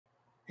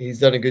he's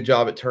done a good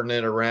job at turning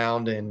it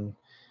around and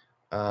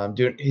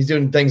he's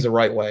doing things the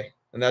right way,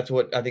 and that's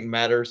what I think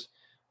matters.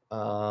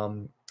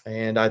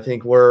 And I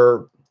think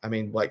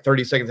like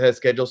 30 seconds ahead of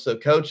schedule. So,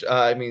 Coach,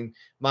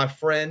 my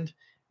friend,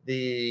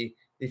 the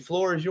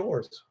floor is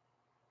yours.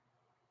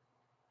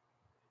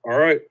 All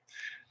right.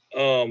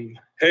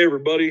 Hey,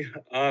 everybody.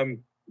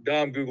 I'm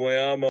Dom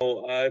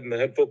Guglielmo. I'm the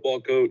head football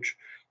coach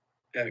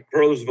at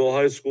Caruthersville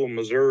High School in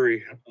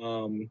Missouri.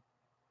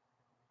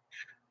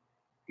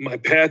 My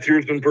path here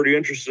has been pretty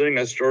interesting.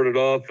 I started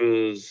off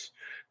as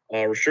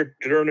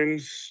restricted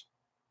earnings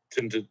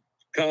to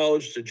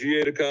college, to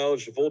GA to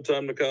college, to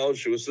full-time to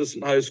college, to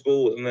assistant high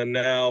school, and then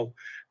now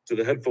to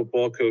the head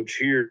football coach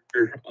here.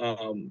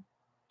 A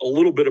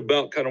little bit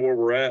about kind of where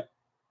we're at.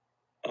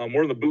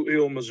 We're in the Boot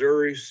Heel,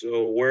 Missouri,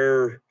 so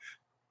where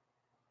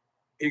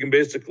you can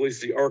basically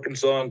see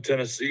Arkansas and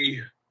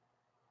Tennessee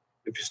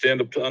if you stand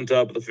up on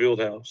top of the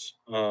field house.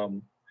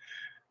 Town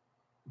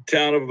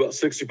of about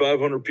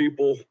 6,500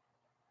 people,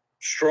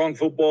 strong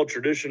football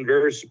tradition,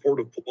 very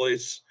supportive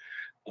place.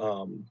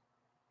 When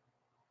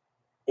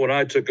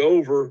I took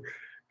over,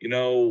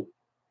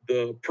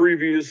 the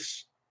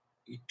previous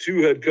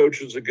two head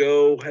coaches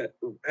ago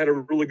had a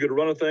really good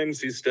run of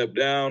things. He stepped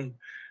down.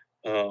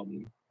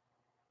 COVID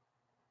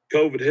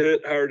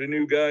hit, hired a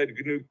new guy. The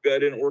new guy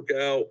didn't work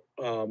out.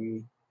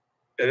 And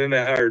then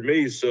they hired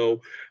me.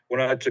 So when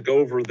I took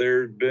over,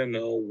 there'd been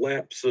a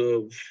lapse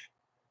of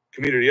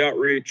community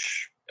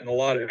outreach and a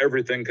lot of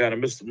everything kind of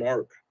missed the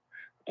mark.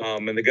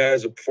 And the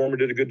guys that performed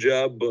did a good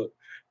job, but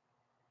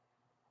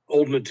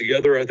holding it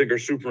together, I think our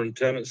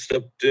superintendent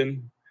stepped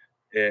in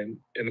and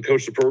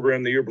coached the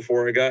program the year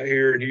before I got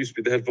here. And he used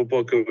to be the head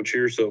football coach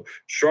here. So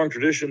strong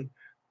tradition.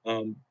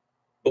 But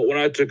when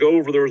I took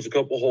over, there was a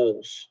couple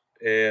holes,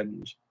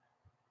 and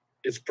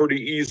it's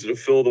pretty easy to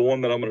fill the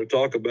one that I'm going to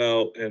talk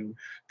about, and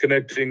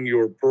connecting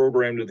your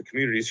program to the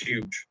community is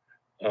huge.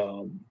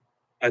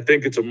 I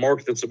think it's a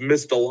mark that's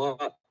missed a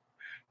lot.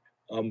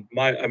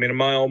 My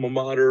alma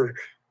mater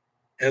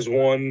has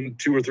won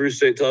 2 or 3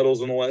 state titles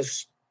in the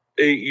last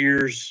 8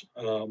 years.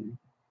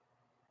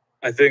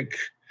 I think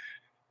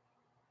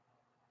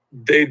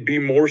they'd be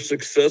more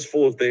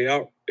successful if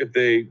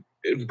they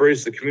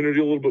embrace the community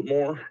a little bit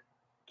more.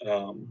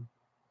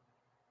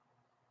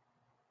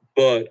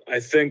 But I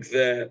think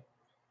that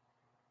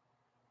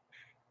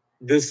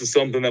this is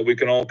something that we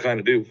can all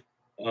kind of do.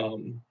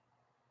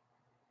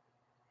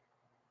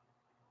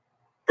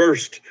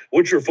 First,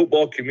 what's your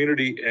football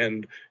community,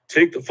 and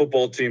take the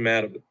football team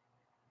out of it.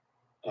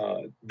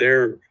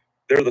 They're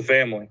the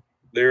family.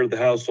 They're the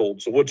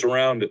household. So what's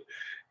around it?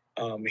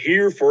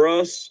 Here for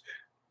us,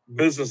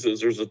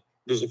 businesses.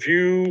 There's a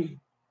few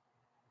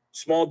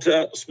small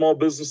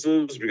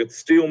businesses. We got the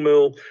steel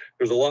mill.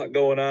 There's a lot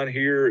going on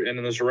here and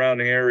in the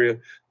surrounding area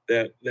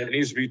that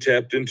needs to be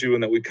tapped into,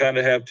 and that we kind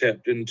of have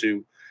tapped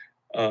into.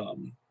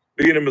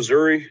 Being in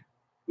Missouri,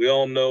 we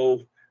all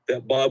know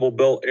that Bible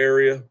Belt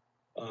area.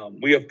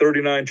 We have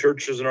 39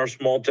 churches in our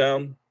small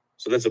town,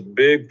 so that's a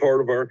big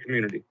part of our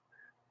community,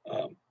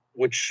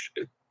 which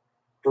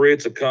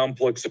creates a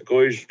complex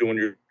equation when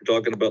you're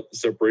talking about the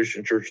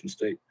separation of church and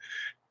state.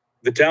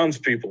 The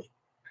townspeople,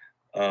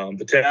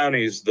 the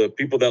townies, the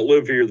people that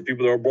live here, the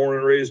people that are born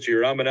and raised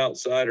here. I'm an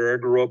outsider. I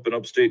grew up in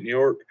upstate New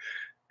York,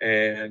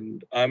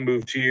 and I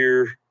moved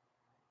here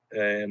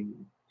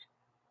and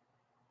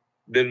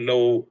didn't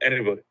know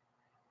anybody.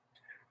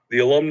 The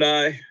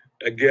alumni,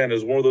 again,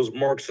 is one of those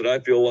marks that I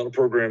feel a lot of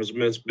programs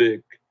miss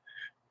big.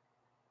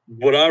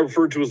 What I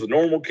refer to as the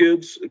normal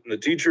kids and the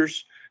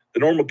teachers, the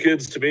normal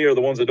kids to me are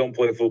the ones that don't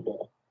play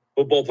football.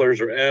 Football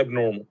players are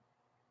abnormal.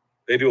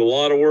 They do a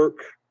lot of work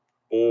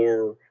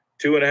for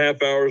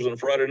 2.5 hours on a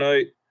Friday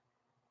night,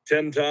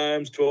 10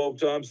 times, 12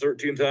 times,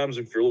 13 times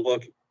if you're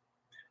lucky.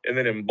 And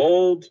then in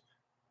bold,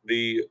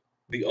 the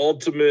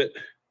ultimate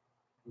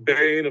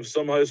bane of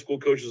some high school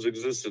coach's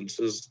existence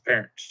is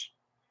parents.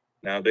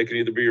 Now, they can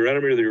either be your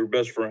enemy or they're your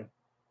best friend.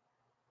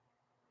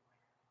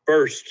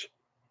 First,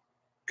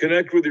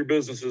 connect with your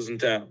businesses in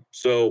town.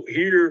 So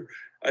here,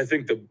 I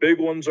think the big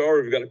ones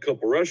are, we've got a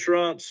couple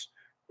restaurants,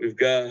 we've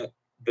got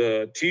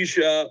the tea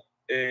shop,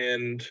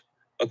 and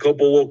a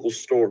couple local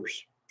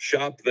stores.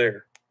 Shop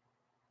there.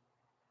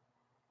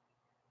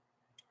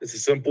 It's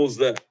as simple as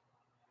that.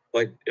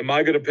 Like, am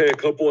I going to pay a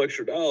couple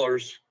extra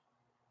dollars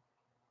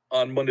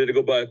on Monday to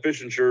go buy a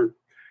fishing shirt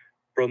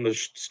from the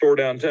store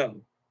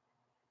downtown?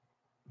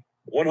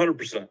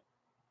 100%.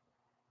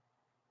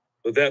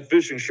 But that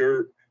fishing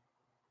shirt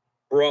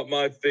brought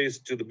my face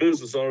to the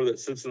business owner that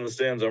sits in the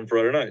stands on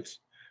Friday nights.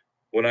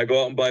 When I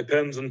go out and buy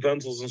pens and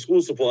pencils and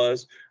school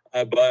supplies,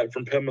 I buy it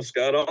from Penn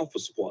Scott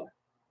Office Supply.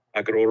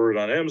 I could order it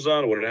on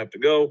Amazon. I wouldn't have to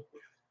go.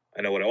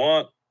 I know what I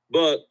want.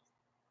 But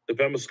the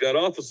Penn Scott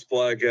Office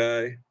Supply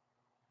guy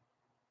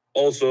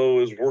also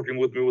is working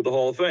with me with the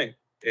Hall of Fame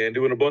and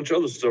doing a bunch of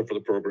other stuff for the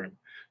program.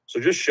 So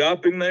just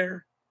shopping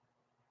there,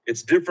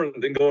 it's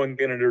different than going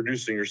in and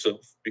introducing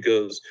yourself.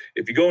 Because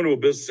if you go into a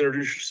business,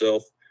 introduce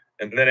yourself,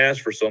 and then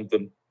ask for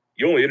something,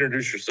 you only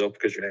introduce yourself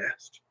because you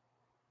asked.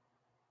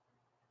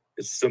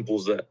 It's as simple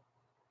as that.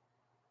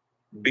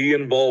 Be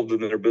involved in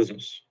their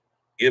business.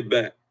 Give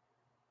back.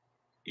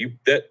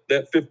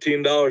 That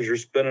 $15 you're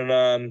spending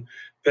on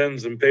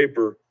pens and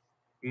paper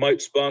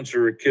might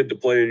sponsor a kid to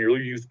play in your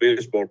youth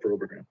baseball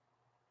program.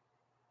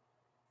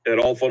 It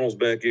all funnels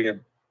back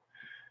in.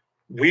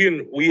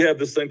 We have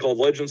this thing called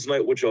Legends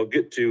Night, which I'll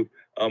get to.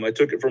 I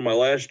took it from my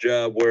last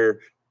job, where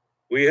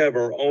we have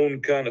our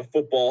own kind of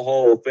football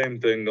Hall of Fame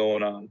thing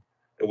going on.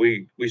 And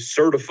we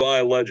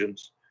certify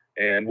legends.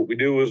 And what we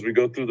do is we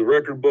go through the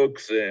record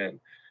books and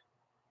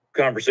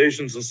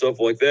conversations and stuff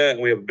like that.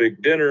 And we have a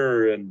big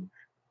dinner, and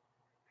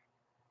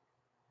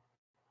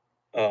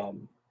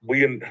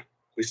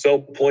we sell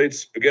plates,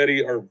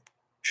 spaghetti. Our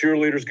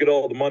cheerleaders get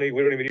all the money.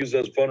 We don't even use it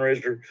as a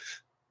fundraiser,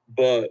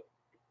 but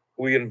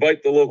we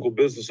invite the local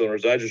business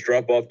owners. I just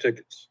drop off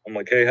tickets. I'm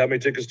like, hey, how many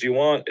tickets do you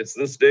want? It's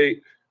this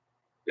date.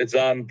 It's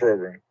on the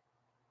program.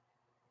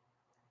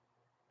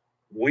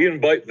 We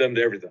invite them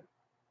to everything.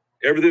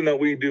 Everything that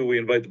we do, we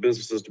invite the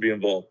businesses to be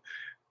involved.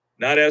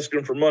 Not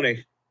asking for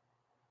money,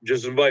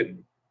 just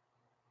inviting.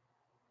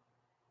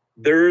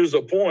 There is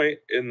a point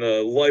in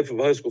the life of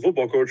a high school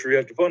football coach where you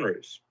have to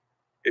fundraise.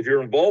 If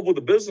you're involved with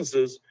the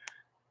businesses,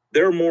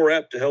 they're more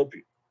apt to help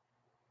you.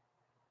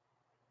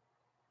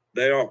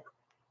 They are.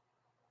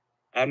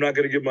 I'm not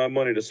going to give my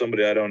money to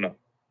somebody I don't know.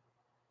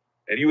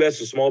 And you ask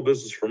a small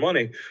business for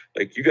money,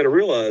 like, you got to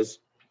realize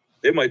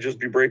they might just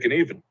be breaking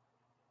even,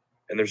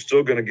 and they're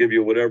still going to give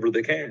you whatever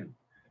they can.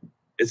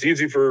 It's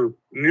easy for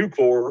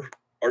Nucor,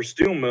 our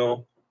steel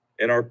mill,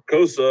 and our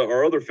COSA,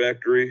 our other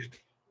factory,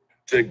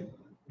 to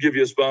give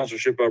you a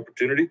sponsorship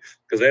opportunity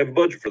because they have a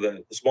budget for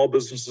that. The small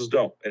businesses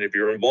don't. And if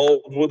you're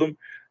involved with them,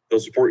 they'll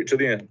support you to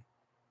the end.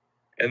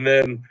 And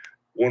then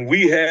when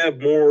we have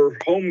more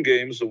home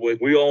games,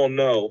 we all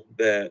know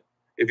that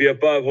if you have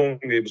 5 home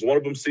games, one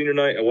of them senior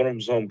night and one of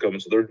them's homecoming,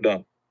 so they're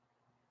done.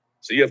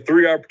 So you have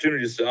 3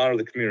 opportunities to honor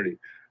the community.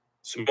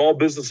 Small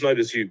business night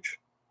is huge.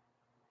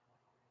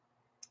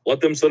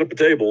 Let them set up a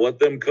table. Let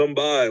them come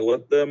by.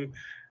 Let them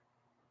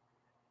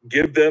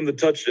give them the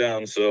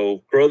touchdown.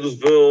 So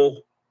Caruthersville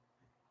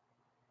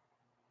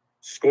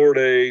scored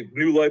a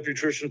New Life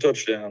Nutrition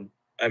touchdown.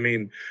 I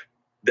mean,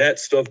 that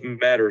stuff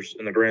matters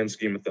in the grand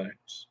scheme of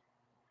things.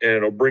 And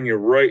it'll bring you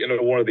right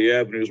into one of the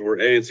avenues where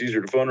A, it's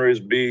easier to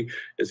fundraise, B,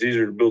 it's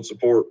easier to build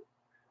support,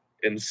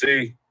 and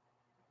C,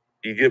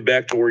 you give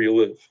back to where you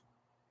live.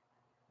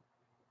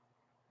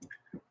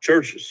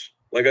 Churches,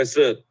 like I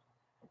said,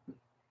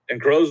 in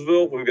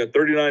Crowsville, we've got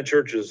 39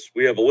 churches.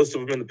 We have a list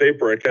of them in the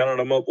paper. I counted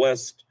them up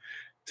last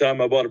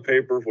time I bought a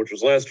paper, which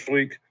was last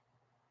week.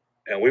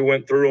 And we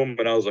went through them,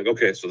 and I was like,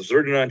 okay, so there's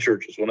 39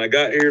 churches. When I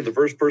got here, the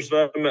first person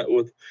I met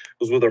with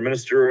was with our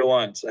ministerial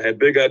alliance. I had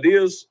big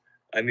ideas.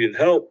 I needed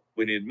help.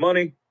 We needed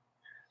money.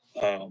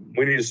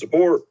 We needed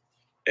support.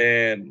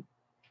 And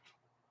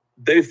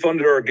they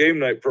funded our game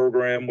night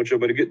program, which I'm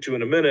going to get to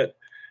in a minute,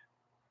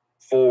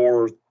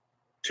 for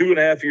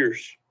 2.5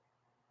 years.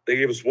 They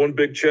gave us one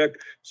big check,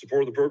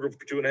 supported the program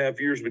for 2.5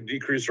 years. We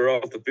decreased our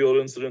off the field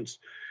incidents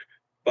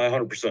by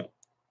 100%.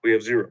 We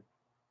have 0.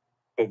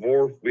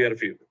 Before, we had a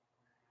few.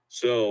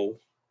 So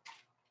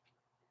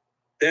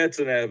that's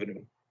an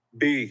avenue.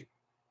 B,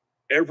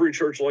 every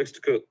church likes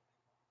to cook.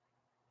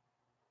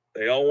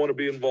 They all want to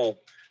be involved.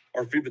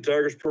 Our Feed the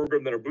Tigers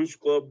program that our Boost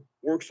Club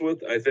works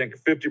with, I think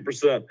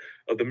 50%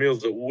 of the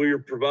meals that we are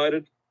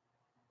provided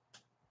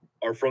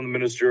are from the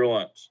ministerial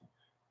alliance.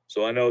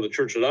 So I know the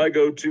church that I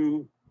go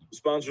to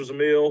sponsors a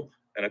meal,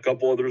 and a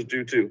couple others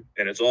do too,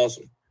 and it's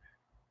awesome.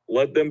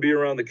 Let them be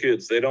around the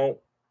kids.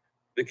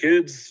 The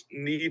kids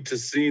need to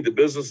see the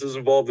businesses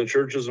involved, the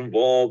churches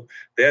involved.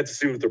 They have to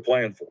see what they're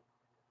playing for.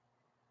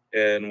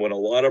 And when a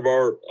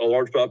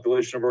large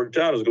population of our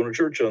town is going to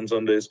church on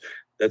Sundays,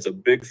 that's a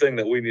big thing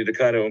that we need to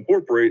kind of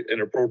incorporate in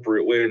an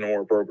appropriate way into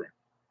our program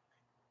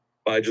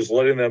by just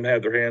letting them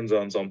have their hands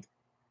on something.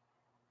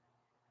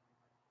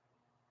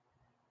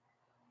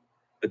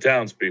 The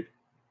townspeople,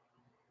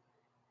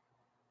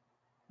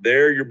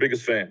 they're your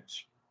biggest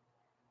fans.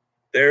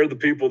 They're the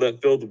people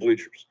that fill the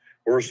bleachers.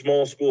 We're a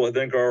small school. I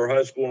think our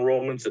high school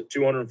enrollment's at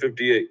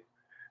 258,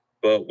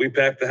 but we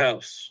pack the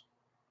house.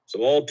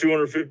 So all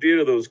 258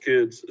 of those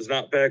kids is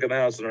not packing the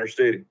house in our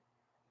stadium.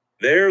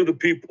 They're the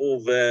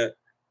people that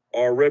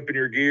are repping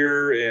your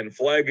gear and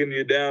flagging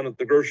you down at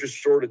the grocery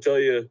store to tell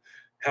you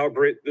how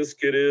great this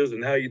kid is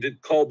and how you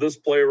did call this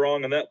play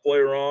wrong and that play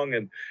wrong.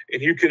 And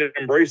you can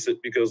embrace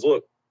it because,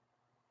 look,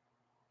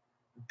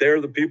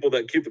 they're the people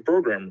that keep the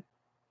program.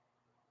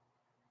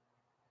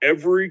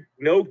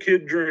 No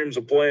kid dreams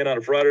of playing on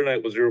a Friday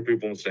night with 0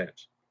 people in the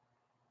stands.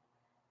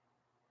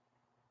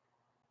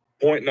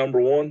 Point number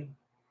 1,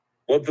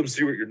 let them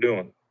see what you're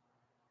doing.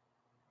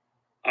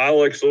 I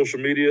like social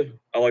media.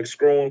 I like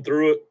scrolling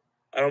through it.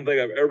 I don't think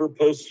I've ever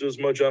posted as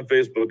much on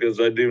Facebook as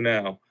I do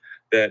now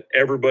that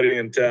everybody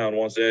in town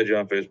wants to add you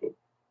on Facebook.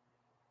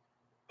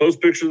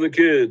 Post pictures of the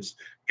kids.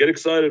 Get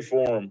excited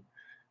for them.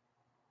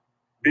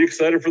 Be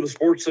excited for the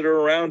sports that are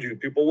around you.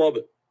 People love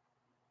it.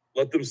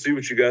 Let them see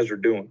what you guys are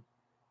doing.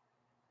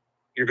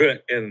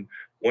 And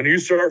when you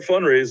start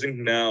fundraising,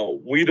 now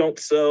we don't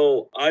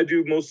sell, I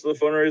do most of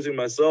the fundraising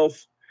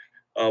myself.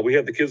 We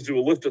have the kids do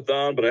a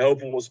lift-a-thon, but I help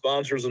them with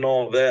sponsors and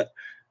all of that.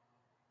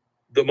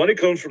 The money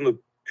comes from the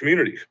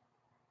community,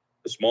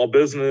 the small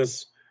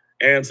business,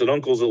 aunts and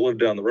uncles that live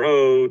down the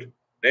road,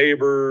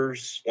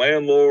 neighbors,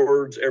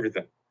 landlords,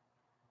 everything.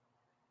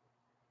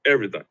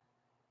 Everything.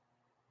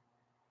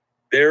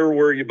 They're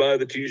where you buy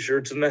the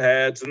t-shirts and the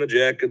hats and the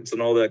jackets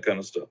and all that kind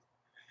of stuff.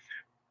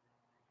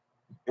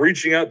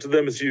 Reaching out to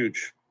them is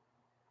huge.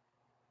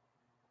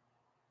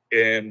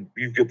 And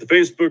you get the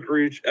Facebook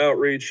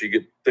outreach, you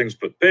get things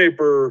put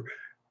paper.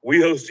 We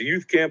host a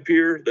youth camp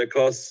here that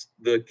costs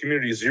the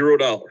community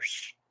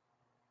 $0.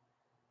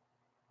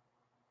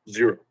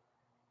 Zero.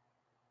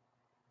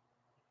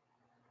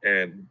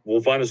 And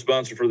we'll find a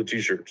sponsor for the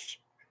t-shirts.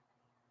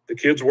 The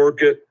kids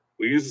work it.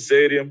 We use the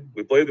stadium.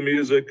 We play the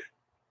music.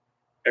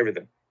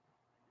 Everything.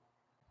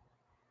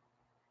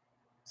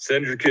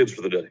 Send your kids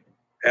for the day.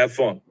 Have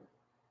fun.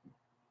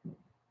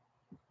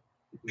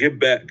 Give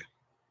back.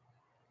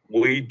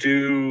 We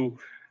do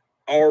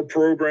our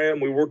program.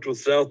 We worked with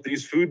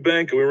Southeast Food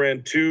Bank, and we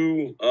ran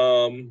 2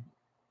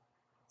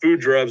 food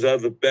drives out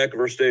of the back of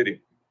our stadium.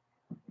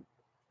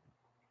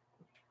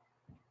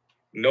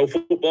 No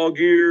football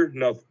gear,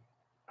 nothing.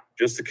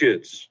 Just the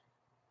kids.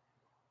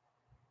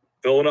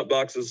 Filling up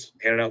boxes,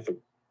 handing out food.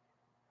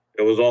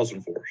 It was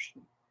awesome for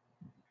us.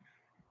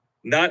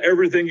 Not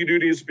everything you do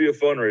needs to be a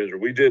fundraiser.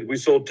 We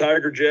sold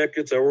Tiger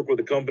jackets. I work with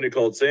a company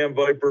called Sam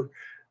Viper.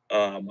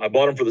 I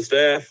bought them for the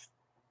staff.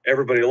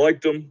 Everybody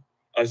liked them.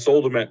 I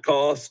sold them at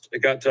cost. I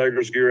got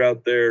Tigers gear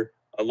out there.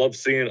 I love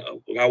seeing.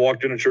 I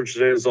walked into church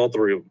today and saw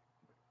 3 of them.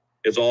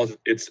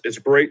 It's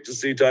great to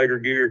see Tiger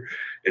gear.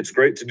 It's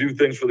great to do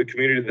things for the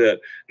community that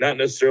not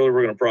necessarily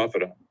we're going to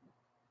profit on.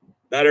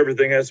 Not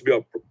everything has to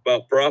be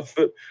about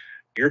profit.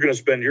 You're going to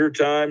spend your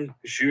time.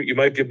 Shoot, you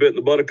might get bit in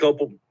the butt a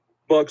couple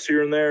bucks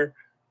here and there,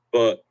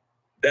 but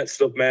that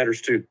stuff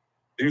matters too.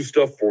 Do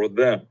stuff for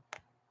them.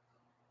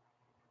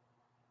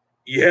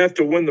 You have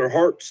to win their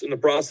hearts in the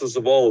process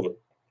of all of it.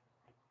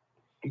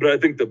 But I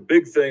think the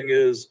big thing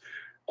is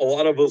a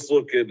lot of us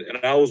look at, and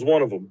I was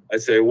one of them. I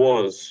say I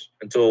was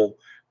until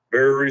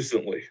very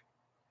recently.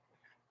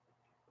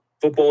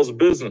 Football is a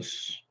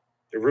business.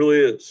 It really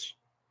is.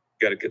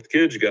 You got to get the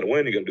kids. You got to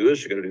win. You got to do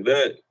this. You got to do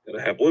that. You got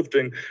to have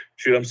lifting.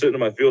 Shoot, I'm sitting in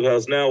my field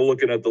house now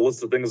looking at the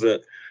list of things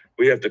that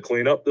we have to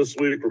clean up this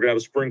week. We're going to have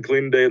a spring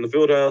cleaning day in the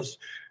field house.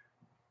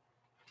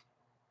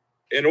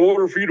 In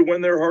order for you to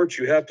win their hearts,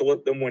 you have to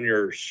let them win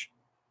yours.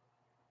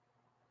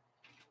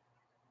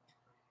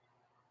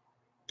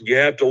 You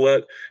have to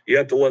let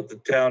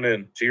the town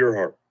in to your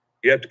heart.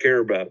 You have to care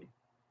about them.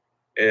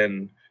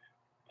 And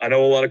I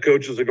know a lot of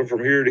coaches that go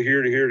from here to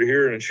here to here to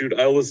here, and shoot,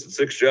 I listed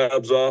 6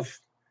 jobs off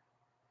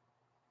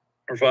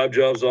or 5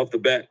 jobs off the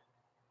bat.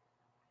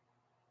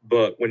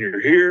 But when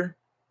you're here,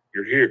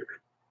 you're here.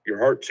 Your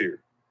heart's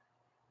here.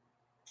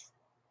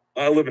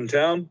 I live in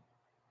town.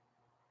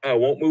 I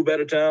won't move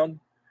out of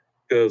town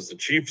because the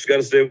Chiefs got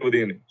to stay with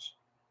the Indians.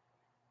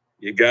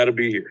 You got to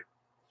be here.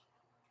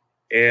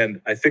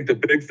 And I think the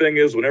big thing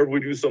is whenever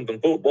we do something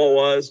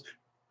football-wise,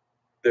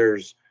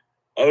 there's,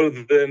 other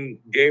than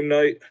game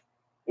night,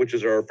 which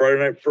is our Friday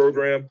night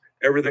program,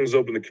 everything's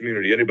open to the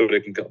community.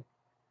 Anybody can come.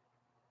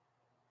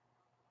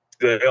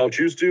 Do they all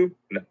choose to?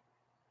 No.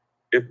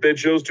 If they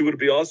chose to, would it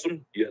be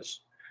awesome? Yes.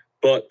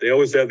 But they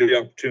always have the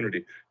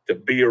opportunity to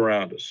be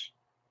around us.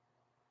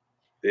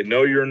 They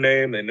know your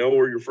name. They know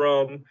where you're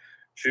from.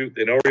 Shoot,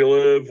 they know where you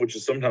live, which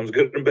is sometimes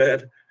good and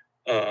bad.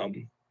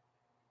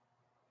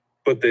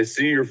 But they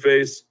see your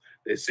face.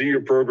 They see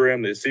your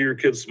program. They see your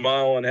kids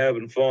smiling,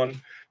 having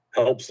fun.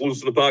 Helps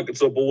loosen the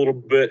pockets up a little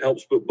bit.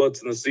 Helps put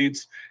butts in the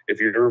seats. If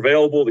you're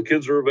available, the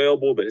kids are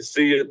available. They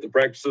see it. The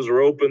practices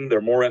are open.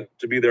 They're more apt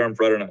to be there on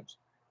Friday nights.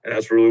 And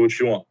that's really what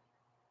you want.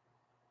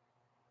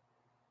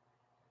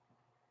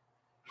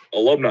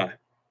 Alumni.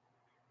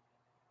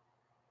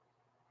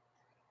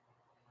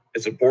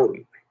 It's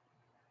important.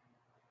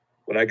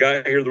 When I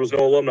got here, there was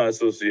no alumni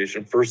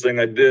association. First thing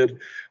I did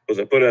was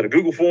I put out a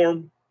Google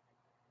form,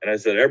 and I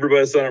said,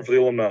 everybody sign up for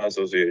the alumni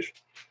association.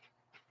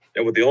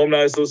 And what the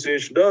alumni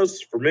association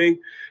does for me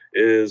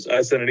is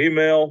I send an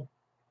email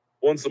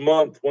once a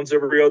month, once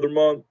every other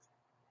month,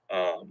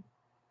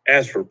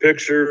 ask for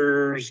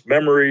pictures,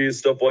 memories,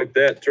 stuff like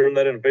that, turn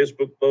that into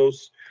Facebook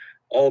posts,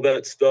 all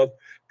that stuff.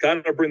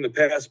 Kind of bring the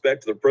past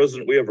back to the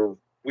present.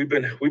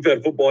 We've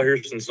had football here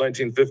since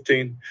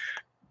 1915.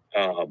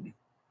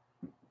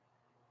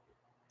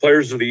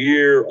 Players of the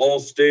year,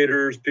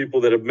 all-staters,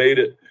 people that have made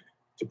it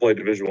to play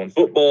Division I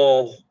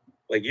football.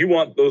 Like, you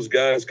want those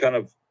guys kind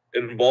of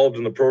involved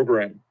in the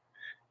program.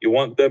 You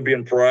want them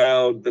being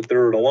proud that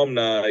they're an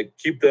alumni.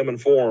 Keep them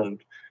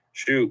informed.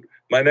 Shoot,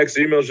 my next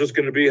email is just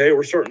going to be, hey,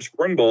 we're starting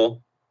spring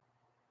ball,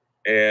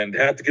 and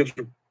half the kids,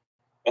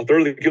 a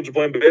third of the kids are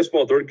playing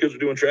baseball, a third of the kids are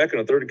doing track,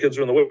 and a third of the kids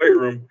are in the weight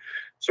room.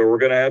 So we're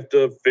going to have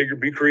to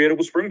be creative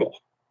with spring ball.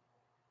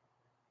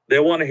 They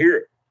want to hear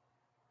it.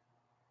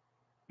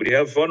 When you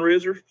have a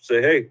fundraiser,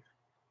 say, hey,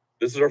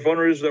 this is our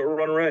fundraiser that we're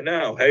running right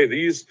now. Hey,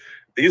 these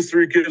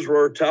 3 kids were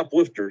our top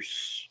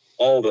lifters.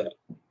 All that.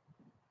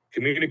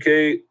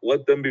 communicate,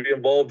 let them be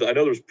involved. I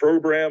know there's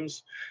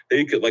programs that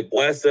you could, like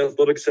Blast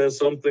Athletics has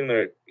something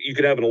that you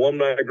can have an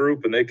alumni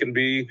group and they can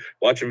be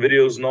watching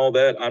videos and all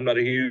that. I'm not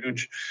a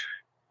huge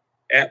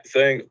app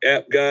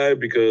guy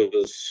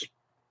because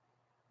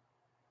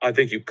I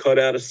think you cut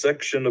out a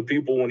section of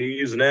people when you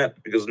use an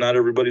app because not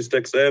everybody's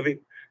tech savvy,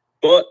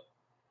 but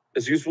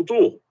it's a useful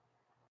tool.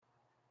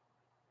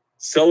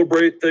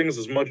 Celebrate things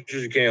as much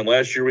as you can.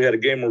 Last year we had a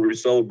game where we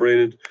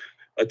celebrated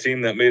a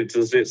team that made it to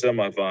the state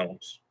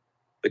semifinals.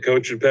 The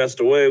coach had passed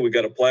away. We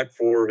got a plaque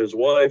for his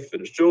wife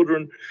and his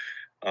children.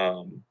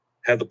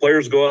 Had the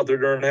players go out there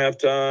during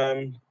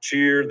halftime,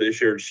 cheered, they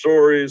shared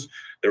stories.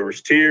 There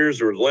was tears,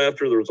 there was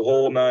laughter, there was a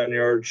whole 9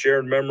 yards,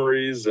 sharing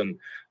memories and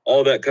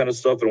all that kind of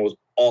stuff. And it was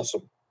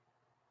awesome.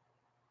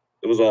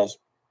 It was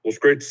awesome. It was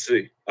great to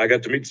see. I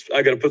got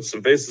to put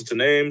some faces to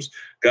names,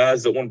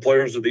 guys that won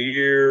Players of the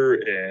Year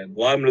and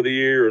Lineman of the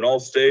Year and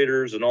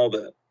All-Staters and all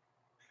that.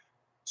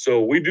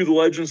 So we do the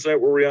Legends Night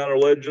where we honor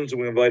legends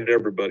and we invited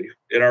everybody.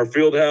 In our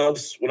field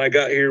house, when I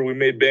got here, we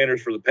made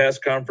banners for the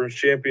past conference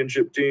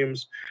championship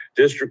teams,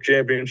 district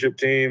championship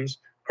teams,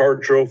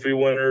 card trophy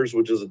winners,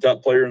 which is the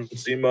top player in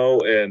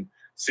CMO, and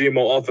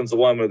CMO Offensive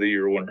Lineman of the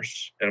Year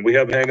winners. And we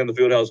have them hang in the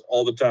field house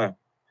all the time.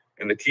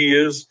 And the key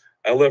is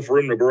I left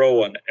room to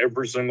grow on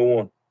every single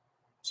one.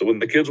 So when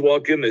the kids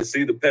walk in, they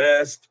see the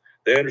past,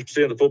 they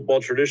understand the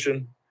football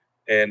tradition,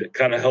 and it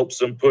kind of helps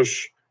them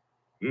push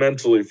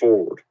mentally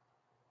forward.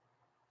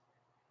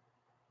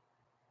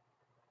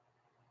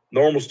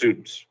 Normal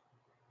students.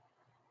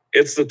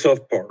 It's the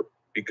tough part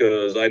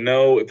because I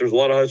know if there's a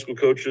lot of high school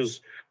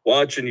coaches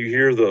watching, you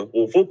hear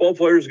football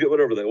players get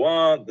whatever they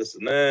want, this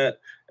and that.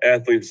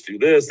 Athletes do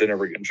this, they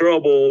never get in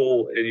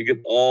trouble, and you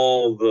get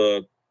all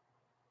the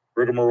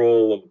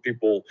rigmarole of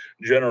people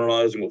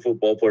generalizing what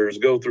football players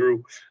go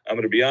through. I'm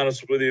going to be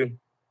honest with you.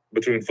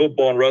 Between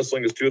football and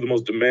wrestling is two of the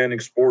most demanding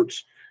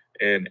sports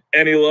in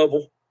any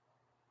level.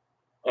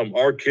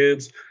 Our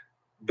kids,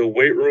 the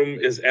weight room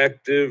is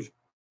active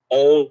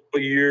all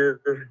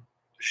year.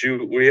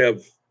 Shoot,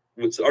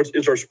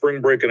 it's our spring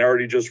break, and I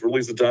already just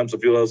released the time, so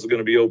Fieldhouse is going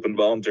to be open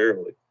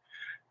voluntarily.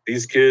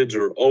 These kids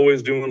are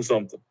always doing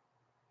something.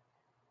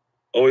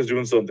 Always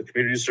doing something.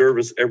 Community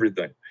service,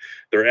 everything.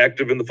 They're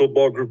active in the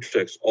football group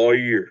text all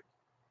year.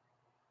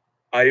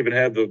 I even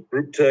have the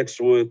group text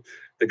with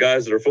the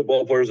guys that are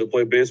football players that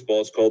play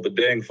baseball. It's called the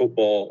Dang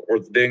Football or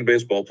the Dang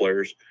Baseball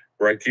Players,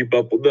 where I keep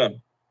up with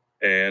them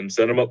and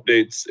send them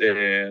updates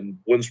and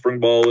when spring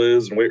ball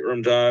is and weight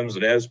room times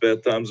and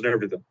ASVAT times and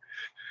everything.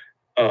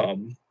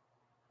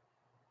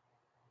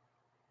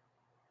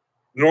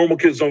 Normal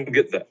kids don't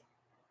get that.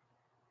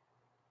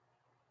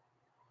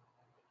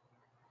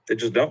 They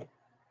just don't.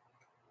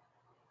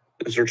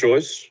 It's their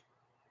choice.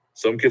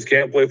 Some kids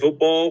can't play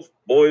football,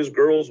 boys,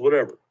 girls,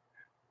 whatever.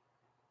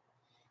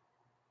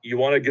 You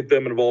want to get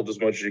them involved as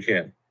much as you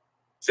can.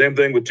 Same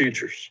thing with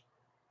teachers.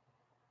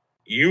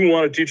 You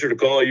want a teacher to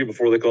call you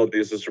before they call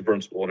the assistant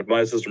principal. And if my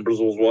assistant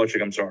principal is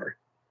watching, I'm sorry.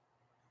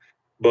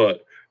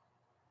 But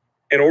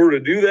in order to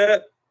do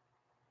that,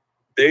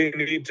 they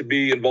need to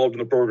be involved in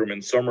the program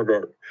in some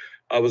regard.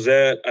 I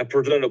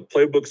presented a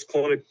playbooks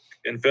clinic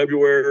in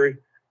February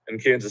in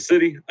Kansas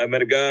City. I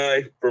met a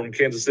guy from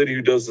Kansas City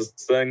who does this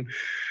thing.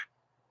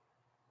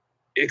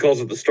 He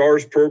calls it the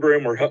STARS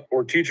program,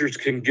 where teachers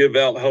can give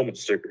out helmet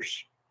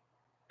stickers.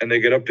 And they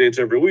get updates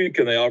every week,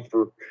 and you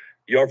offer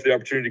the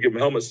opportunity to give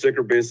them a helmet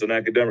sticker based on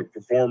academic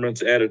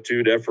performance,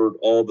 attitude, effort,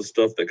 all the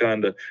stuff that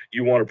kind of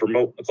you want to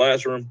promote in the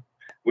classroom.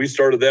 We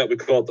started that. We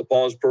call it the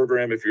Pause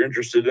program. If you're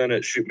interested in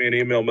it, shoot me an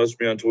email, message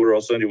me on Twitter.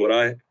 I'll send you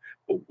what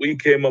we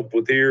came up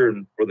with here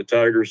and for the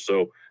Tigers.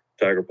 So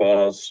Tiger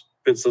Pause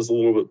fits us a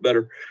little bit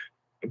better.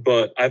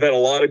 But I've had a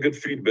lot of good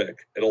feedback.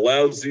 It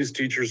allows these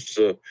teachers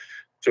to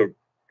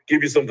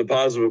give you something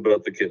positive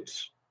about the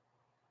kids.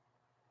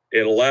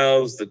 It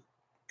allows the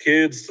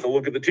kids to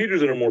look at the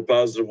teachers in a more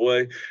positive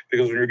way,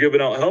 because when you're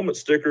giving out helmet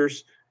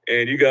stickers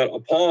and you got a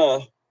paw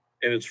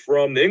and it's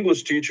from the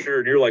English teacher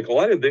and you're like, oh,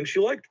 I didn't think she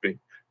liked me,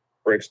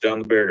 breaks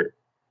down the barrier.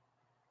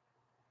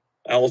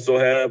 I also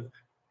have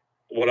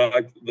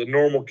the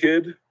normal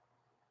kid.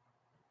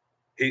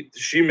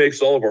 She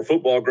makes all of our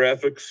football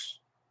graphics,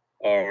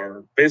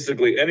 or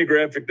basically any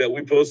graphic that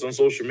we post on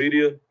social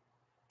media,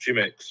 she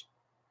makes.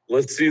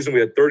 Last season,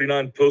 we had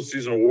 39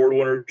 postseason award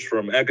winners,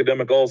 from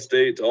academic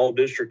all-state to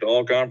all-district to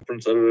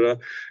all-conference.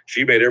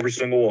 She made every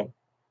single one.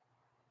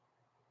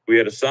 We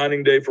had a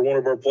signing day for one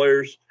of our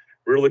players.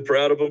 Really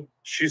proud of him.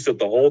 She set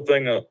the whole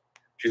thing up.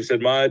 She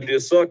said, my idea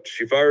sucked.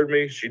 She fired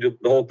me. She did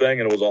the whole thing,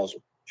 and it was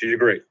awesome. She did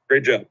great.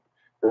 Great job.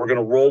 But we're going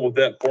to roll with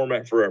that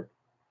format forever.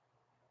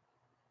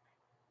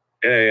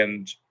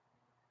 And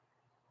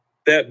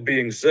that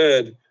being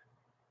said,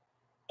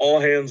 all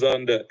hands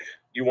on deck.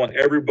 You want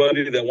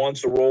everybody that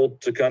wants to roll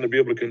to kind of be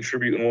able to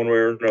contribute in one way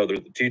or another.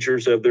 The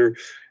teachers have their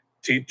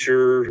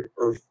teacher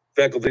or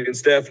faculty and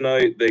staff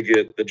night. They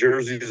get the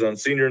jerseys on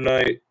senior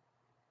night,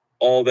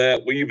 all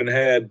that. We even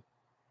had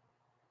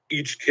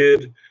each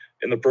kid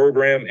in the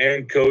program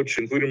and coach,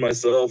 including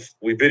myself,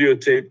 we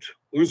videotaped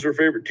who's their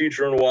favorite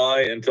teacher and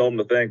why, and tell them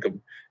to thank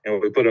them.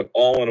 and we put it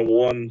all in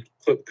one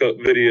clip cut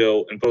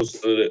video and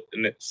posted it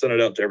and sent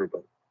it out to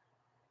everybody.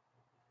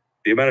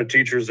 The amount of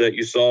teachers that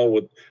you saw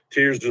with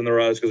tears in their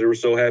eyes because they were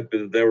so happy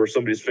that they were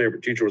somebody's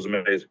favorite teacher was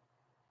amazing.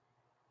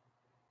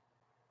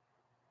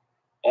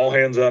 All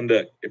hands on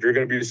deck. If you're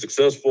going to be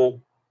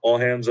successful, all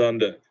hands on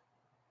deck.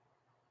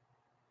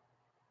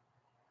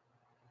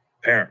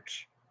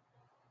 Parents.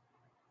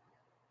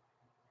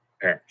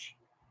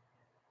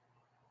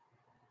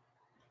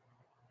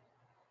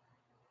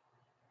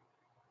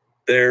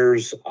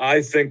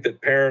 I think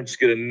that parents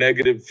get a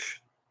negative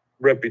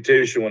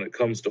reputation when it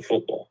comes to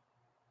football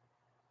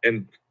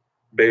and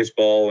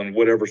baseball and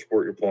whatever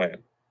sport you're playing.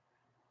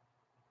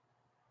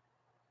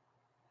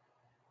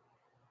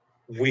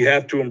 We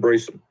have to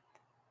embrace them.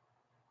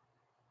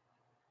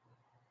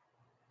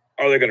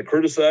 Are they going to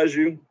criticize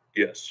you?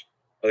 Yes.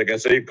 Are they going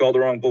to say you called the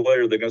wrong play?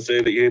 Are they going to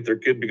say that you hate their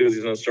kid because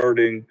he's not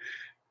starting?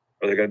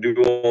 Are they going to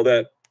do all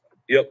that?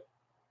 Yep.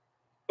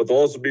 But they'll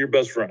also be your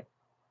best friend.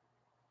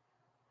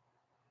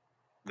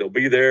 They'll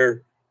be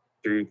there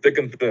through thick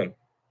and thin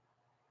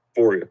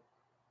for you.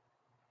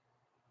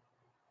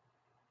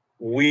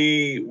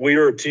 We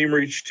are a team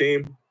reach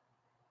team.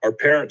 Our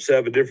parents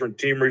have a different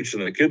team reach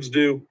than the kids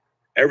do.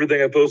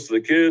 Everything I post to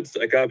the kids,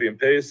 I copy and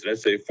paste, and I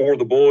say for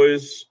the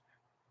boys, :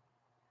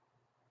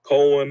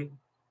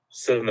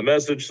 send the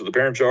message so the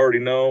parents already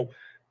know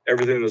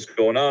everything that's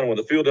going on when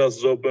the field house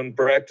is open,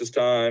 practice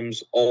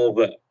times, all of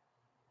that.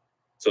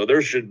 So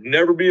there should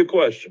never be a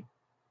question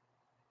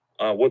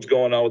what's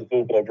going on with the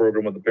football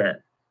program with the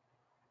parent.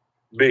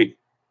 B,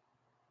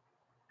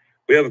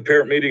 we have a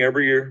parent meeting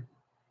every year.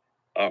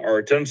 Our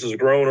attendance has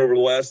grown over the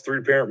last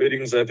 3 parent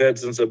meetings I've had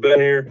since I've been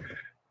here.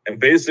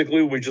 And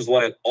basically, we just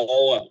lay it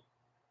all out.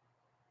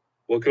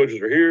 What coaches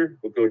are here,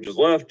 what coaches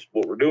left,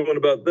 what we're doing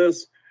about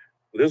this.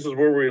 This is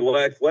where we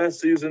lacked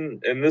last season,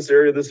 in this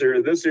area, and this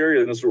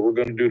is what we're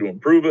going to do to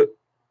improve it.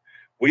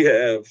 We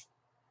have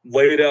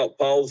laid out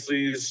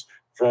policies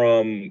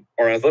from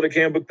our athletic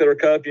handbook that are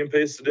copy and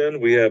pasted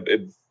in. We have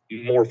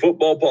more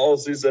football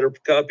policies that are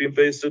copy and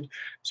pasted.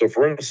 So,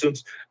 for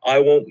instance, I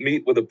won't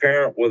meet with a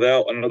parent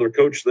without another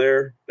coach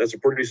there. That's a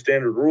pretty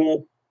standard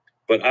rule.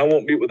 But I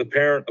won't meet with a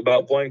parent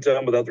about playing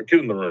time without their kid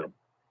in the room.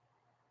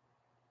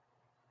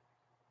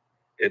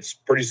 It's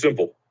pretty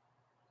simple.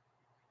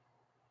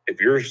 If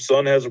your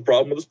son has a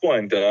problem with his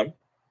playing time,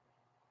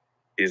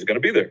 he's going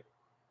to be there.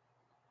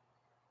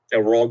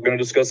 And we're all going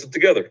to discuss it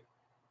together.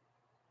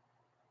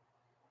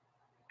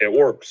 It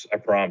works, I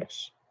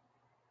promise.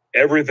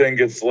 Everything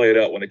gets laid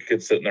out when the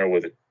kid's sitting there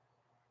with it.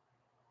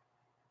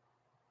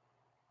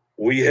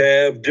 We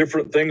have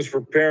different things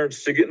for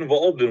parents to get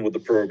involved in with the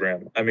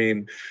program. I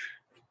mean,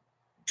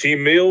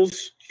 team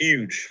meals,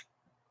 huge.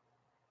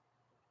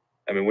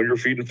 I mean, when you're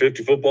feeding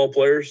 50 football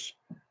players,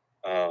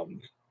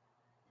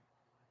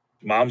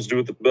 moms do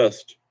it the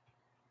best.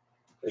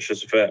 That's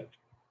just a fact.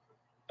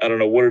 I don't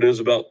know what it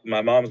is about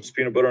my mom's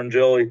peanut butter and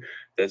jelly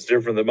that's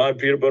different than my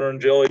peanut butter and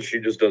jelly. She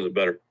just does it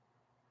better.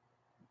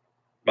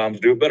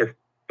 Moms do it better.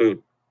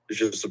 Food. It's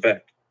just a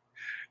fact.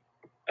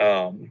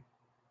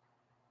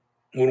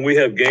 When we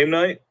have game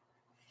night,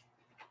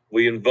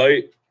 we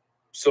invite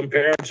some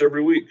parents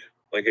every week.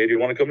 Like, hey, do you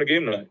want to come to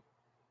game night?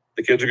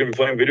 The kids are going to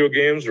be playing video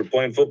games or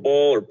playing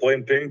football or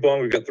playing ping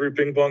pong. We've got 3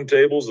 ping pong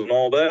tables and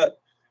all that.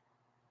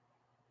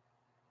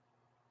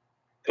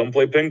 Come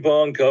play ping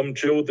pong. Come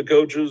chill with the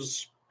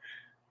coaches.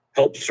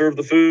 Help serve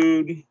the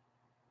food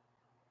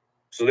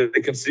so that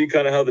they can see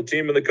kind of how the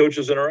team and the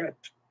coaches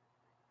interact.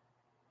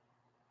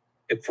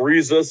 It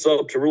frees us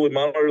up to really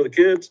monitor the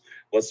kids,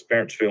 lets the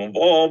parents feel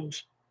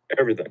involved,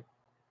 everything.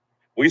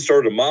 We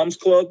started a mom's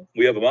club.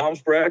 We have a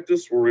mom's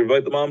practice where we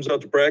invite the moms out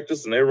to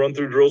practice and they run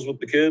through drills with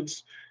the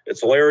kids.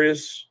 It's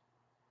hilarious.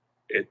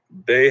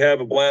 They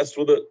have a blast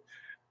with it.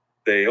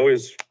 They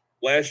always,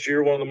 last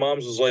year, one of the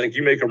moms was like,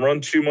 you make them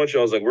run too much. I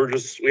was like,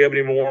 we haven't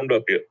even warmed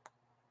up yet.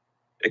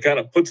 It kind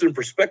of puts in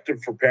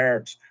perspective for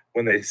parents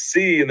when they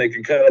see and they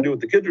can kind of do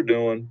what the kids are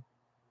doing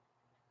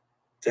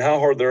to how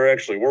hard they're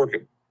actually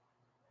working.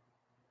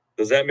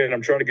 Does that mean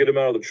I'm trying to get them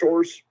out of the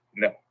chores?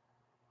 No.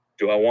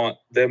 Do I want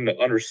them to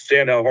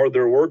understand how hard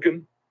they're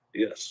working?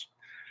 Yes.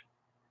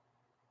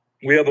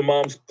 We have a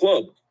mom's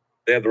club.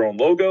 They have their own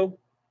logo.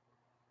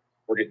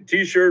 We're getting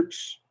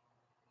T-shirts.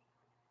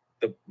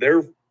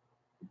 They're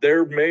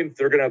going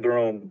to have their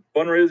own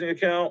fundraising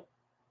account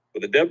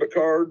with a debit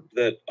card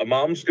that a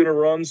mom's going to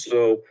run.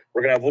 So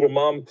we're going to have little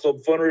mom club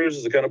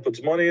fundraisers that kind of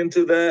puts money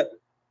into that.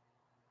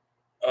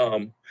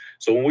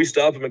 So when we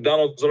stop at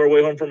McDonald's on our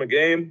way home from a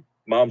game,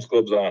 mom's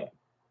club's on it.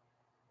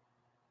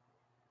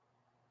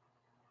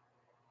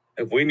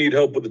 If we need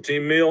help with the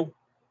team meal,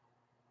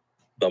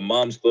 the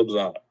mom's club's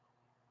on it.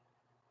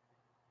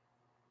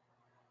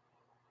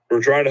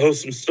 We're trying to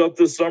host some stuff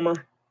this summer.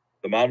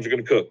 The moms are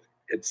going to cook.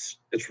 It's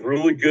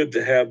really good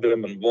to have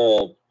them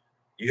involved.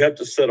 You have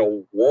to set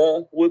a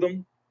wall with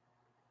them.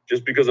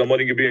 Just because I'm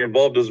letting you be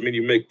involved doesn't mean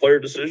you make player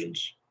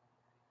decisions.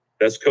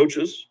 That's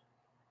coaches.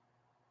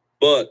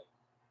 But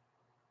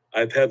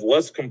I've had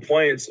less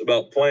complaints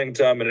about playing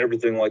time and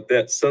everything like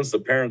that since the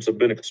parents have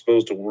been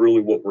exposed to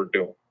really what we're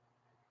doing.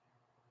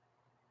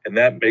 and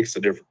that makes the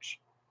difference.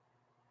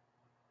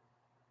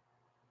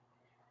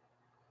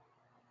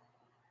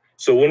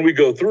 So when we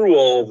go through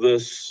all of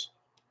this,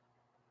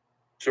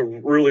 to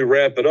really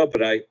wrap it up,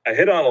 and I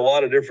hit on a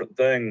lot of different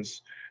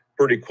things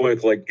pretty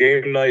quick, like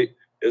game night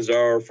is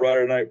our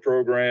Friday night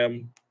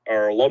program,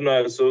 our alumni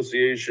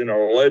association,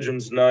 our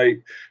Legends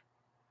night,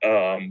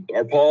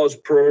 our pause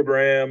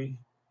program,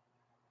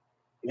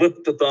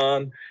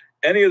 lift-a-thon,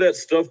 any of that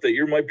stuff that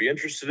you might be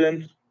interested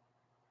in,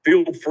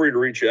 feel free to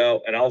reach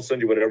out and I'll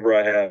send you whatever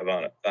I have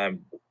on it.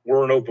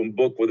 We're an open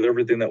book with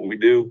everything that we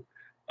do.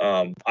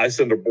 I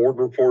send a board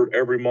report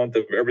every month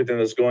of everything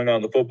that's going on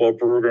in the football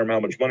program, how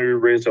much money we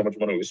raised, how much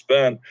money we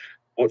spent,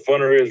 what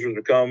fundraisers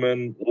are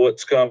coming,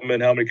 what's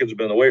coming, how many kids have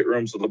been in the weight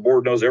room. So the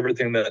board knows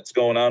everything that's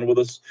going on with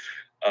us.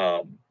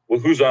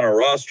 With who's on our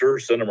roster,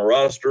 send them a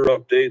roster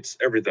updates,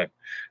 everything.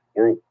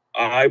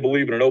 I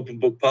believe in an open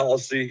book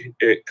policy.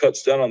 It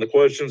cuts down on the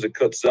questions. It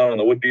cuts down on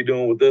the, what are you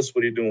doing with this?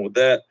 What are you doing with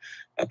that?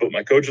 I put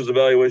my coaches'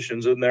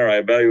 evaluations in there. I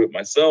evaluate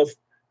myself,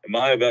 and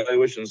my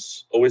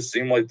evaluations always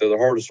seem like they're the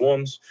hardest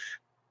ones.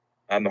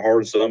 I'm the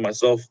hardest on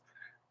myself.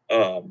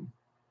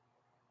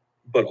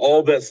 But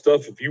all that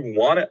stuff, if you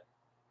want it,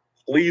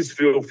 please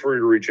feel free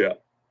to reach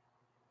out.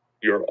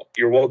 You're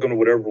welcome to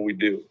whatever we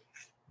do.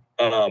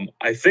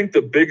 I think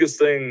the biggest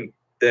thing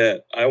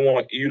that I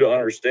want you to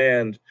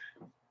understand,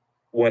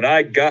 when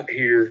I got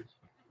here,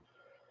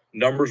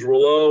 numbers were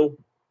low,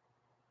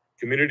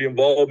 community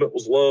involvement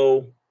was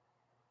low.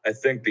 I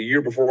think the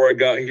year before I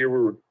got here, we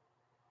were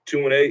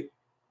 2-8.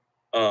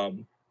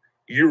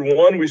 Year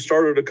one, we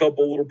started a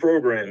couple little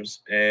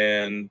programs,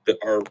 and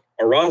our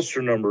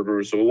roster number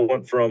grew. So we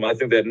went from, I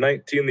think, that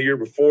 19 the year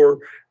before,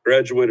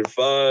 graduated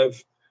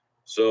 5.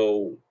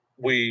 So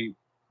we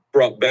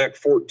brought back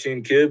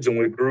 14 kids, and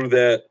we grew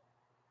that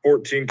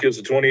 14 kids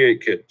to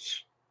 28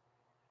 kids.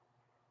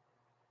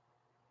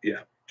 Yeah,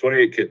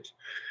 28 kids.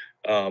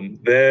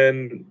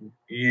 Then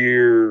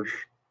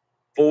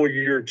full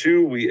year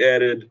 2,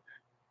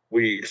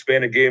 we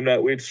expanded game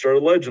night. We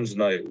started Legends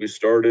night. We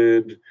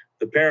started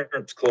the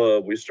Parents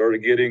Club. We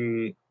started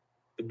getting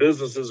the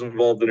businesses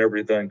involved in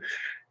everything.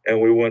 And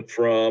we went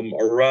from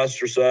a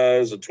roster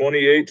size of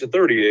 28 to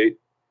 38.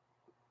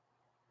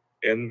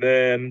 And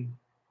then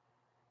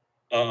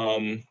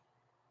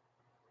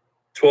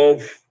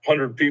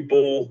 1,200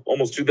 people,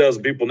 almost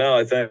 2,000 people now,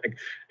 I think,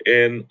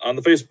 and on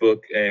the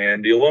Facebook,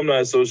 and the Alumni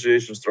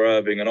Association's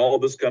thriving and all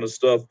this kind of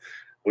stuff.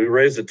 We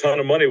raised a ton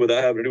of money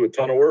without having to do a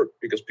ton of work,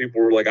 because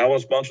people were like, I want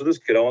to sponsor this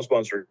kid. I want to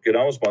sponsor a kid. I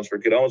want to sponsor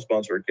a kid. I want to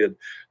sponsor a kid.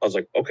 I was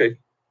like, okay,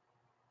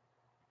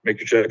 make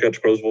your check out to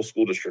Caruthersville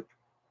School District.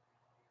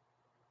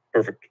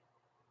 Perfect.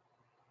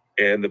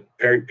 And the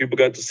people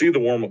got to see the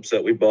warm-ups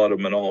that we bought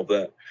them and all of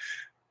that.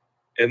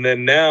 And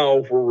then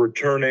now we're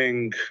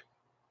returning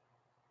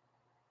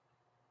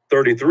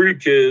 33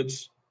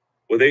 kids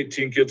with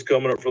 18 kids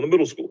coming up from the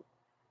middle school.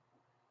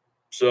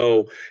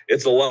 So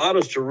it's allowed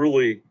us to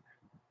really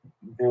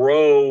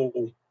grow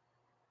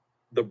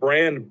the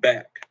brand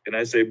back. And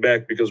I say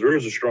back because there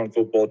is a strong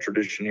football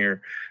tradition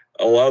here.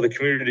 Allow the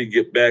community to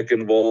get back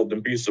involved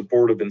and be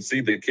supportive and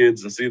see the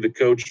kids and see the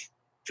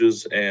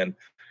coaches and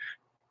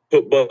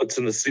put butts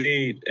in the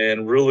seat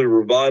and really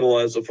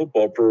revitalize the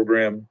football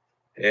program.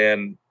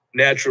 And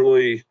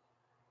naturally,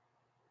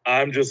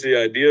 I'm just the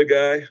idea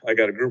guy. I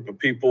got a group of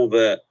people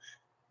that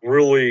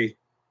really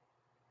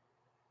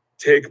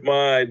take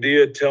my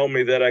idea, tell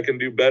me that I can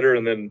do better,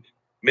 and then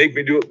make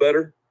me do it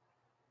better.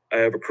 I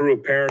have a crew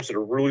of parents that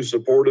are really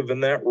supportive in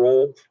that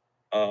role.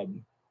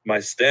 My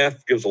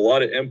staff gives a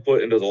lot of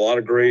input and does a lot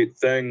of great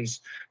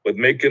things with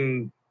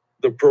making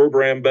the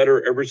program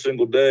better every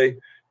single day,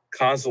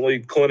 constantly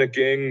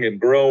clinicking and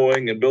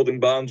growing and building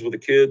bonds with the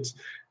kids.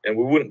 And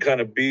we wouldn't have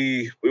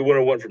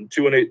went from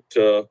 2-8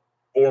 to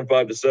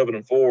 4-5 to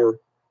 7-4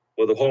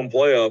 with a home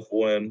playoff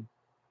win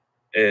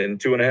in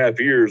 2.5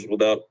 years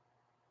without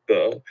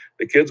the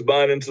kids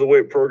buying into the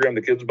weight program,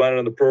 the kids buying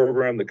into the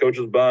program, the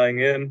coaches buying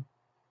in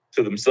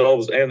to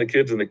themselves, and the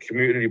kids in the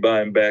community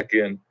buying back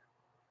in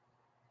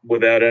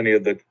without any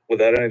of the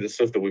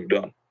stuff that we've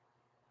done.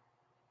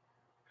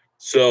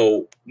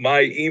 So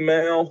my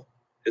email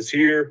is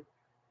here.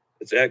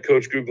 It's at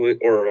Coach Guglielmo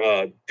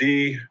or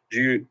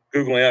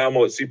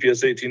Guglielmo at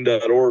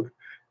cps18.org.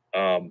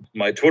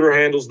 My Twitter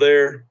handle's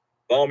there.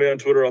 Follow me on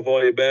Twitter. I'll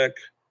follow you back.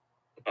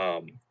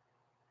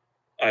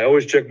 I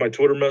always check my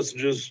Twitter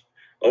messages.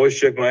 Always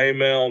check my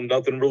email.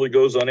 Nothing really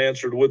goes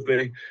unanswered with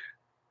me.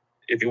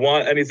 If you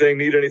want anything,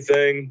 need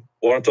anything,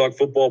 want to talk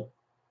football,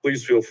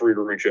 please feel free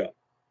to reach out.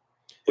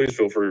 Please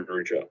feel free to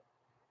reach out.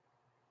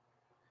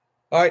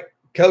 All right,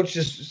 Coach,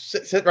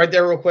 just sit right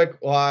there real quick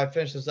while I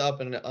finish this up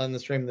and on the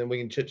stream, then we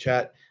can chit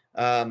chat.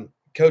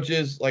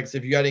 Coaches, like I said,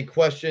 if you got any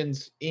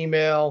questions,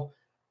 email,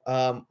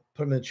 put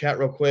them in the chat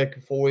real quick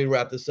before we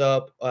wrap this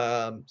up.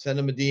 Send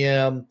them a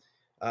DM.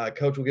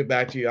 Coach will get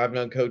back to you. I've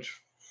known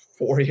Coach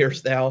 4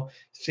 years now.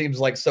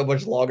 Seems like so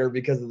much longer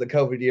because of the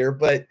COVID year,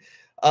 but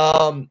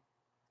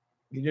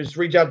you just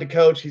reach out to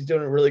Coach. He's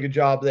doing a really good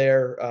job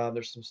there.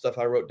 There's some stuff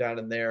I wrote down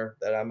in there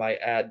that I might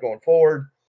add going forward.